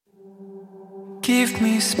Give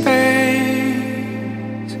me space,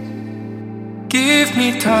 give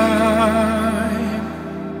me time,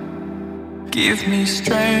 give me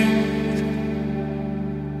strength.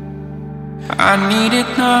 I need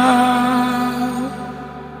it now.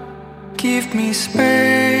 Give me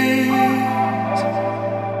space.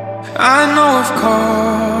 I know, of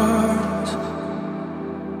course,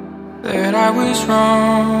 that I was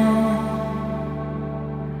wrong.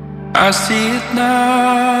 I see it now.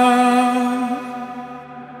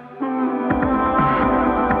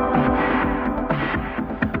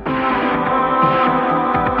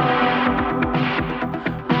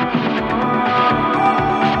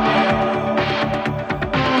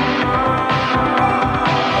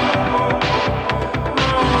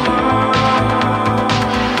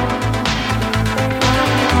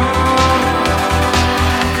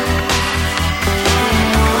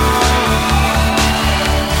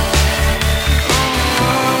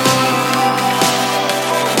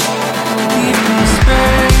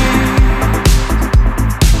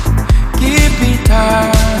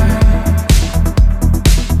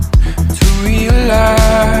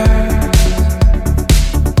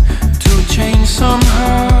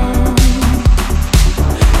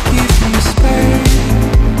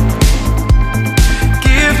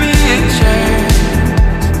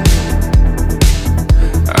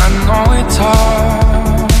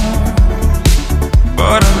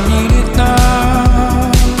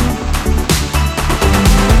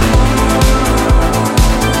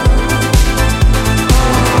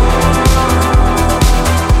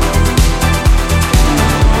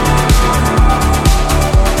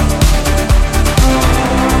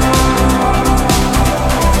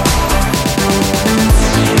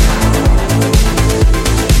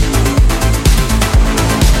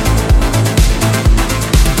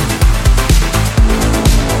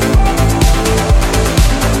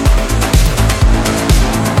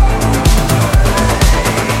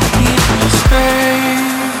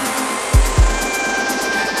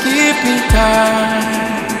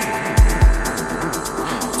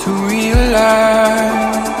 To realize,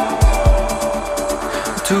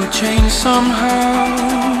 to change somehow.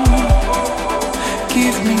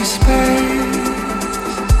 Give me space,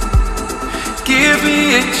 give me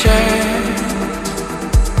a chance.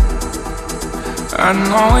 I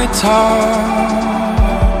know it's hard,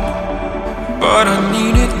 but I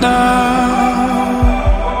need it now.